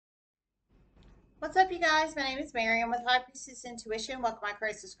What's up, you guys? My name is Mary. I'm with High Priestess Intuition. Welcome, my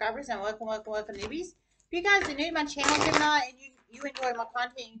current subscribers, and welcome, newbies. If you guys are new to my channel, Gemini, and you enjoy my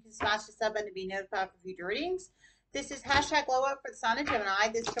content, you can smash the sub button to be notified for future readings. This is hashtag glow up for the sign of Gemini.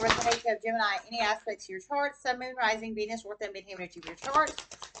 This can resonate if you have Gemini any aspects of your chart, sun, moon, rising, Venus, or the midheaven energy of your chart.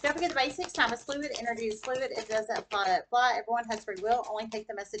 Don't forget the basics. Time is fluid. Energy is fluid. It doesn't apply. Everyone has free will. Only take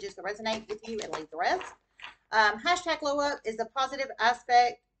the messages that resonate with you and leave the rest. Hashtag glow up is a positive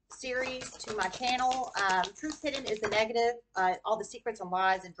aspect series to my channel. Truth hidden is the negative, all the secrets and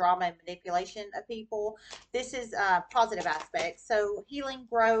lies and drama and manipulation of people. This is positive aspects. So healing,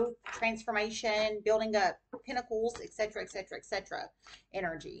 growth, transformation, building up pinnacles, etc., etc., etc.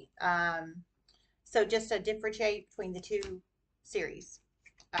 energy. So just to differentiate between the two series.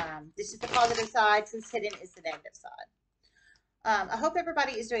 This is the positive side. Truth hidden is the negative side. I hope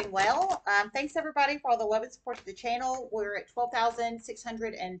everybody is doing well. Thanks everybody for all the love and support to the channel. We're at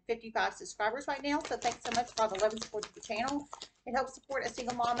 12,655 subscribers right now. So thanks so much for all the love and support to the channel. It helps support a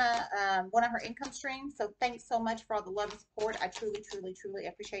single mama, one of her income streams. So thanks so much for all the love and support. I truly, truly, truly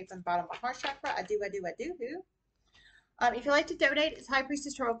appreciate it from the bottom of my heart chakra. I do. If you'd like to donate, it's High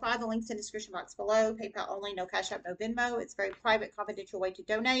Priestess Tarot 5. The link's in the description box below. PayPal only, no Cash App, no Venmo. It's a very private, confidential way to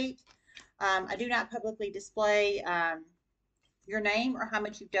donate. I do not publicly display your name or how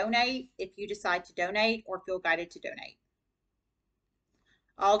much you donate if you decide to donate or feel guided to donate.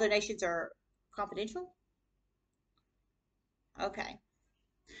 All donations are confidential. Okay.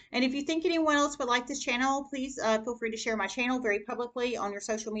 And if you think anyone else would like this channel, please feel free to share my channel very publicly on your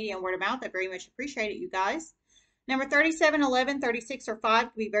social media and word of mouth. I very much appreciate it, you guys. Number 37, 11, 36, or 5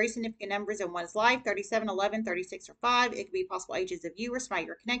 could be very significant numbers in one's life. 37, 11, 36, or 5. It could be possible ages of you or somebody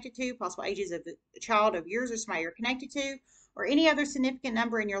you're connected to, possible ages of a child of yours or somebody you're connected to, or any other significant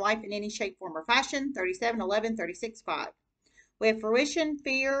number in your life in any shape, form, or fashion. 37, 11, 36, 5. We have fruition,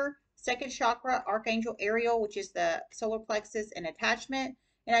 fear, second chakra, Archangel Ariel, which is the solar plexus, and attachment.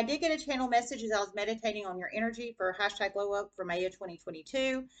 And I did get a channel message as I was meditating on your energy for hashtag glow up for May of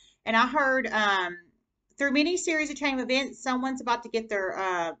 2022. And I heard through many series of chain of events, someone's about to get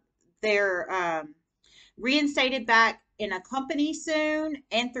their reinstated back in a company soon.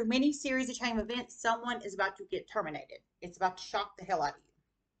 And through many series of chain of events, someone is about to get terminated. It's about to shock the hell out of you.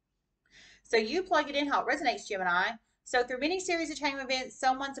 So you plug it in how it resonates, Gemini. So through many series of chain of events,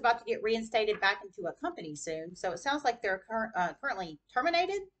 someone's about to get reinstated back into a company soon. So it sounds like they're currently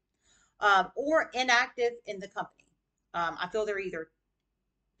terminated or inactive in the company. I feel they're either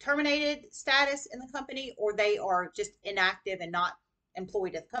terminated status in the company or they are just inactive and not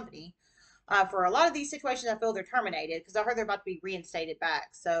employed at the company. For a lot of these situations, I feel they're terminated because I heard they're about to be reinstated back.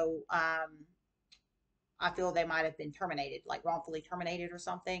 So I feel they might have been terminated, like wrongfully terminated or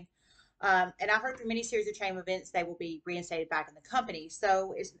something. And I heard through many series of chain events, they will be reinstated back in the company.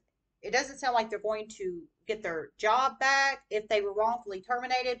 So it doesn't sound like they're going to get their job back if they were wrongfully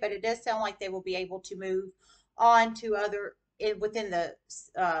terminated, but it does sound like they will be able to move on to other within the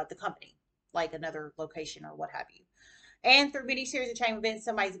company, like another location or what have you. And through many series of chain events,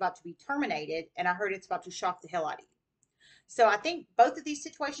 somebody's about to be terminated, and I heard it's about to shock the hell out of you. So I think both of these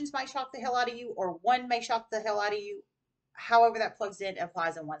situations might shock the hell out of you, or one may shock the hell out of you. However that plugs in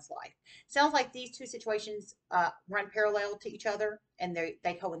applies in one's life. Sounds like these two situations run parallel to each other, and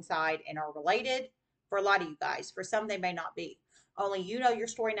they coincide and are related for a lot of you guys. For some, they may not be. Only you know your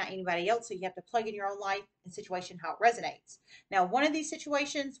story, not anybody else, so you have to plug in your own life and situation how it resonates. Now, one of these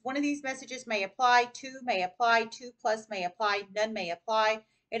situations, one of these messages may apply, two may apply, 2 plus may apply, none may apply.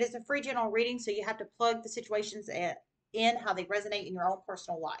 It is a free general reading, so you have to plug the situations in how they resonate in your own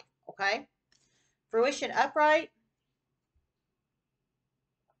personal life, okay? Fruition upright.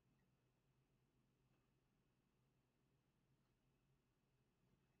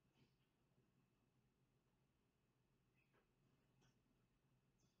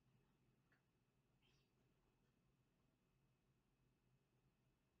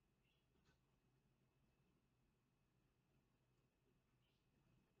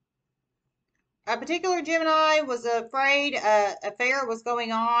 A particular Gemini was afraid an affair was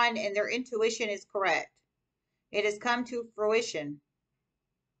going on, and their intuition is correct. It has come to fruition.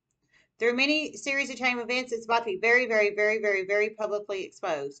 Through many series of chain events, it's about to be very, very, very, very, very publicly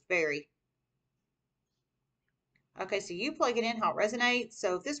exposed. Very. Okay, so you plug it in how it resonates.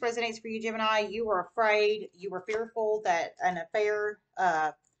 So if this resonates for you, Gemini, you were afraid, you were fearful that an affair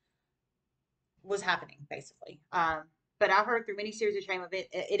was happening, basically. But I heard through many series of chain events,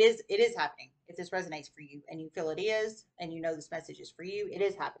 it is happening. If this resonates for you and you feel it is, and you know this message is for you, it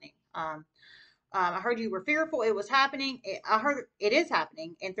is happening. I heard you were fearful. It was happening. I heard it is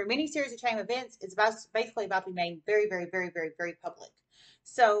happening. And through many series of chain events, it's basically about to be made very, very, very, very, very public.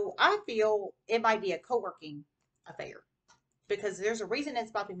 So I feel it might be a co-working affair because there's a reason it's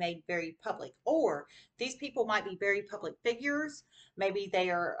about to be made very public. Or these people might be very public figures. Maybe they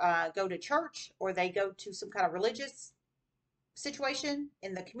are go to church or they go to some kind of religious situation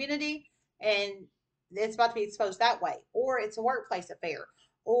in the community, and it's about to be exposed that way. Or it's a workplace affair,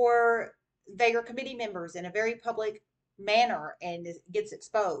 or they are committee members in a very public manner and it gets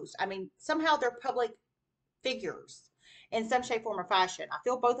exposed. I mean, somehow they're public figures in some shape, form, or fashion. I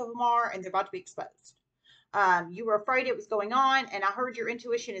feel both of them are, and they're about to be exposed. You were afraid it was going on, and I heard your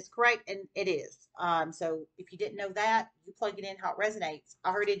intuition is correct, and it is. So if you didn't know that, you plug it in how it resonates.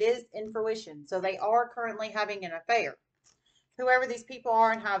 I heard it is in fruition. So they are currently having an affair. Whoever these people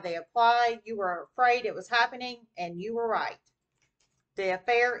are and how they apply, you were afraid it was happening, and you were right. The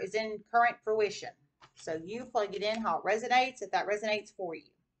affair is in current fruition. So you plug it in how it resonates, if that resonates for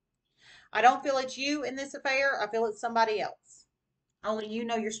you. I don't feel it's you in this affair. I feel it's somebody else. Only you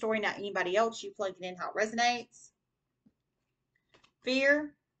know your story, not anybody else. You plug it in how it resonates.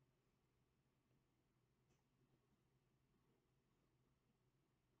 Fear.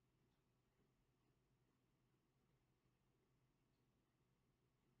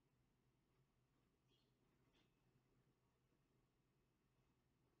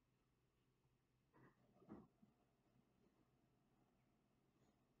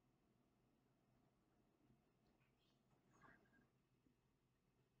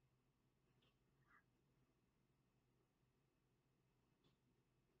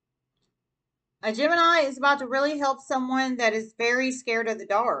 A Gemini is about to really help someone that is very scared of the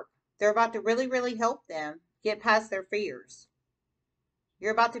dark. They're about to really, really help them get past their fears.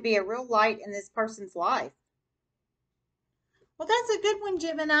 You're about to be a real light in this person's life. Well, that's a good one,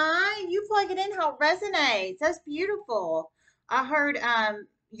 Gemini. You plug it in how it resonates. That's beautiful. I heard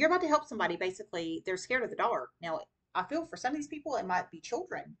you're about to help somebody. Basically, they're scared of the dark. Now, I feel for some of these people, it might be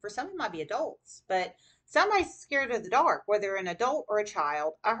children. For some, it might be adults. But somebody's scared of the dark, whether an adult or a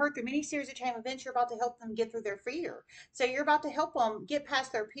child. I heard through many series of chain events, you're about to help them get through their fear. So you're about to help them get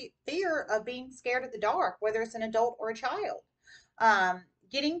past their fear of being scared of the dark, whether it's an adult or a child.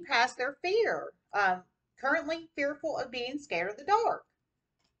 Getting past their fear. Currently fearful of being scared of the dark.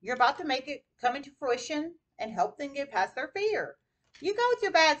 You're about to make it come into fruition and help them get past their fear. You go with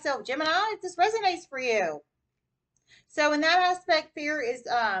your bad self, Gemini. This resonates for you. So in that aspect, fear is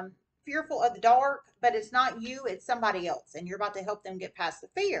fearful of the dark, but it's not you, it's somebody else, and you're about to help them get past the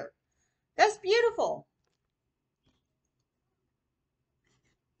fear. That's beautiful.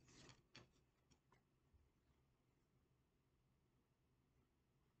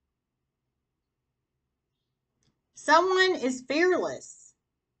 Someone is fearless.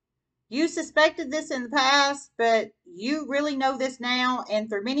 You suspected this in the past, but you really know this now, and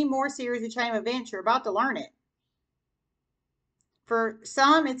through many more series of chain events, you're about to learn it. For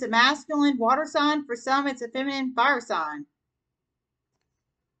some, it's a masculine water sign. For some, it's a feminine fire sign.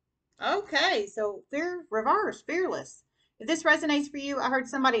 Okay, so fear reverse, fearless. If this resonates for you, I heard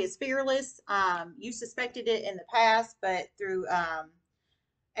somebody is fearless. You suspected it in the past, but through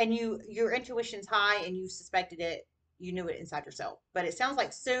and your intuition's high, and you suspected it. You knew it inside yourself, but it sounds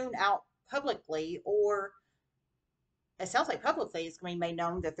like soon out publicly, or it sounds like publicly it's going to be made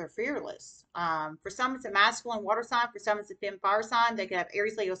known that they're fearless. For some, it's a masculine water sign. For some, it's a fem fire sign. They could have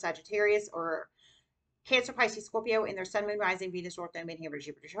Aries, Leo, Sagittarius, or Cancer, Pisces, Scorpio in their sun, moon, rising, Venus, North Node, Midheaven,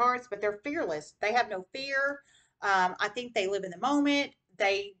 Jupiter charts, but they're fearless. They have no fear. I think they live in the moment.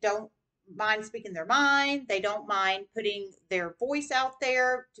 They don't mind speaking their mind. They don't mind putting their voice out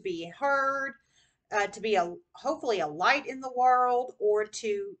there to be heard, to be a hopefully a light in the world, or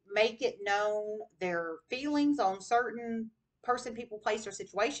to make it known their feelings on certain person, people, place, or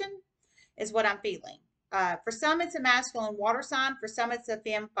situation is what I'm feeling. For some, it's a masculine water sign. For some, it's a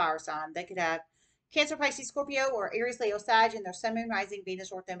fem fire sign. They could have Cancer, Pisces, Scorpio, or Aries, Leo, Sag in their sun, moon, rising,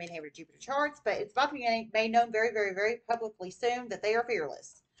 Venus, North Node, Midheaven, Jupiter charts. But it's about to be made known very, very, very publicly soon that they are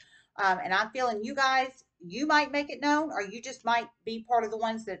fearless. And I'm feeling you guys, you might make it known, or you just might be part of the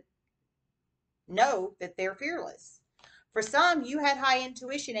ones that know that they're fearless. For some, you had high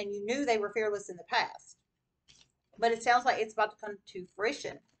intuition and you knew they were fearless in the past. But it sounds like it's about to come to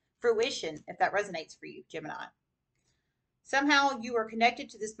fruition, if that resonates for you, Gemini. Somehow you are connected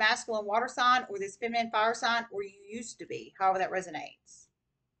to this masculine water sign or this feminine fire sign, or you used to be, however that resonates.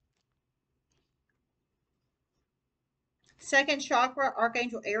 Second chakra,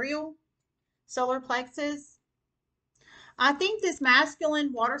 Archangel Ariel, solar plexus. I think this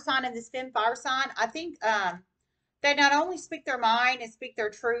masculine water sign and this fem fire sign, I think they not only speak their mind and speak their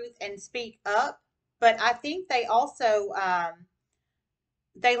truth and speak up, but I think they also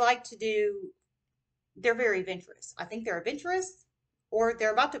they like to do. They're very adventurous. I think they're adventurous. or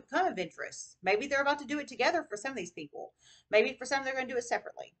they're about to become adventurous. Maybe they're about to do it together for some of these people. Maybe for some, they're going to do it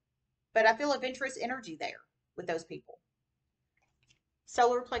separately. But I feel adventurous energy there with those people.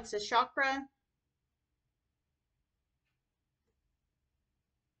 Solar plexus chakra.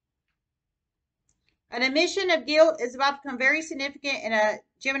 An admission of guilt is about to become very significant in a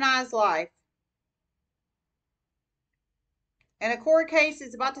Gemini's life. And a court case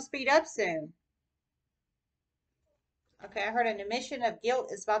is about to speed up soon. Okay, I heard an admission of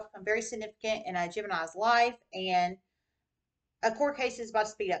guilt is about to become very significant in a Gemini's life, and a court case is about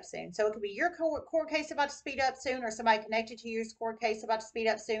to speed up soon. So it could be your court case about to speed up soon, or somebody connected to your court case about to speed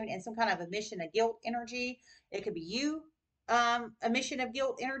up soon, and some kind of admission of guilt energy. It could be you, admission of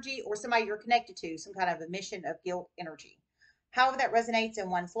guilt energy, or somebody you're connected to, some kind of admission of guilt energy. However, that resonates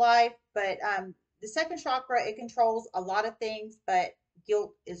in one's life. But the second chakra, it controls a lot of things, but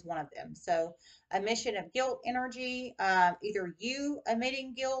guilt is one of them. So emission of guilt energy, either you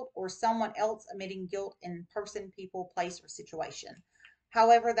emitting guilt or someone else emitting guilt in person, people, place, or situation.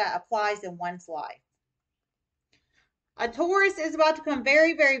 However, that applies in one's life. A Taurus is about to become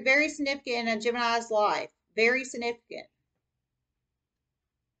very, very, very significant in a Gemini's life. Very significant.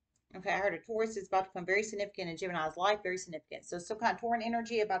 Okay, I heard a Taurus is about to become very significant in Gemini's life. Very significant. So some kind of Tauran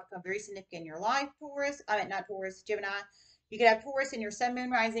energy about to become very significant in your life, Taurus. I mean, not Taurus, Gemini. You could have Taurus in your Sun,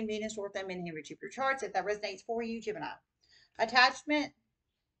 Moon, Rising, Venus, North, and Midheaven, Jupiter charts if that resonates for you, Gemini. Attachment.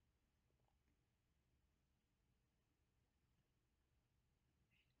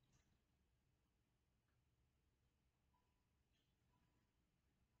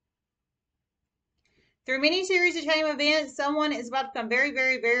 Through many series of chain events, someone is about to become very,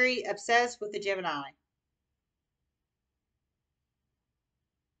 very, very obsessed with the Gemini.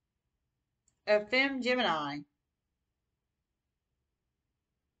 A femme Gemini.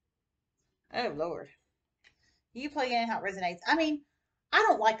 Oh, Lord. You play in how it resonates. I mean, I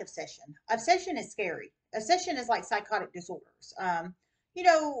don't like obsession. Obsession is scary. Obsession is like psychotic disorders. You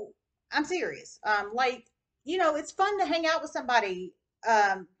know, I'm serious. It's fun to hang out with somebody,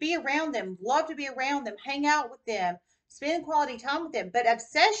 be around them, love to be around them, hang out with them, spend quality time with them. But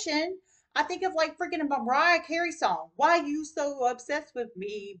obsession, I think of like freaking a Mariah Carey song. Why you so obsessed with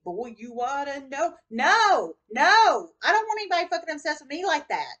me, boy? You oughta know. No, no, I don't want anybody fucking obsessed with me like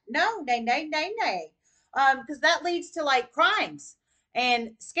that. No, nay, nay, nay, nay. Because that leads to like crimes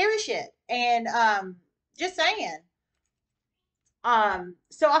and scary shit. And just saying.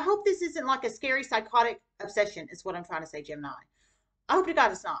 So I hope this isn't like a scary psychotic obsession, is what I'm trying to say, Gemini. I hope to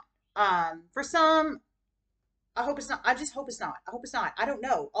God it's not. For some, I hope it's not. I just hope it's not. I hope it's not. I don't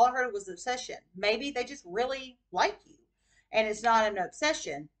know. All I heard was obsession. Maybe they just really like you and it's not an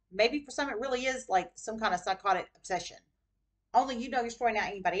obsession. Maybe for some it really is like some kind of psychotic obsession. Only you know your story, not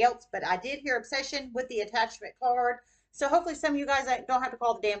anybody else. But I did hear obsession with the attachment card. So hopefully some of you guys don't have to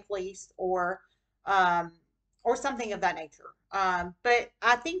call the damn police um, or something of that nature. But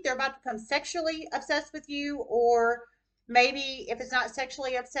I think they're about to become sexually obsessed with you, or maybe if it's not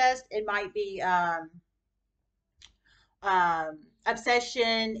sexually obsessed, it might be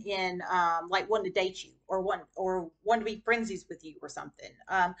obsession in like wanting to date you or want to be frenzies with you or something.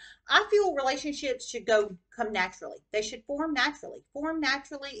 I feel relationships should come naturally. They should form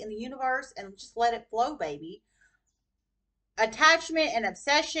naturally in the universe, and just let it flow, baby. Attachment and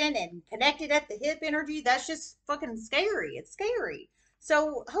obsession and connected at the hip energy, that's just fucking scary. It's scary.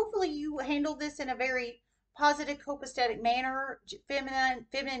 So hopefully you handle this in a very positive, copacetic manner,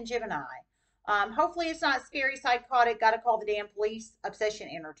 feminine Gemini. Hopefully it's not scary, psychotic, gotta call the damn police, obsession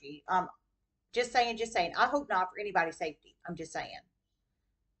energy. Just saying, just saying. I hope not, for anybody's safety. I'm just saying.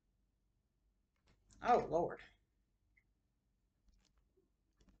 Oh, Lord.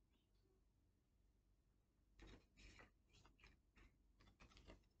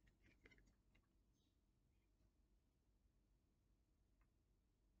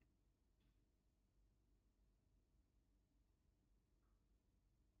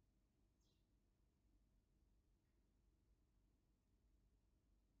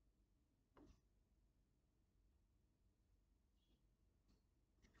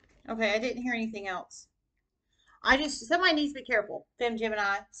 Okay, I didn't hear anything else. Somebody needs to be careful. Fem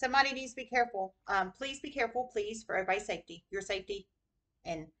Gemini, somebody needs to be careful. Please be careful, please, for everybody's safety, your safety,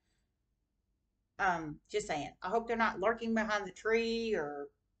 and just saying. I hope they're not lurking behind the tree or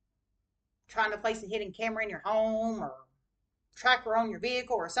trying to place a hidden camera in your home or tracker on your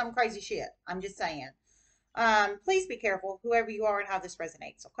vehicle or some crazy shit. I'm just saying. Please be careful, whoever you are and how this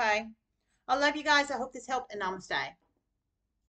resonates, okay? I love you guys. I hope this helped, and namaste.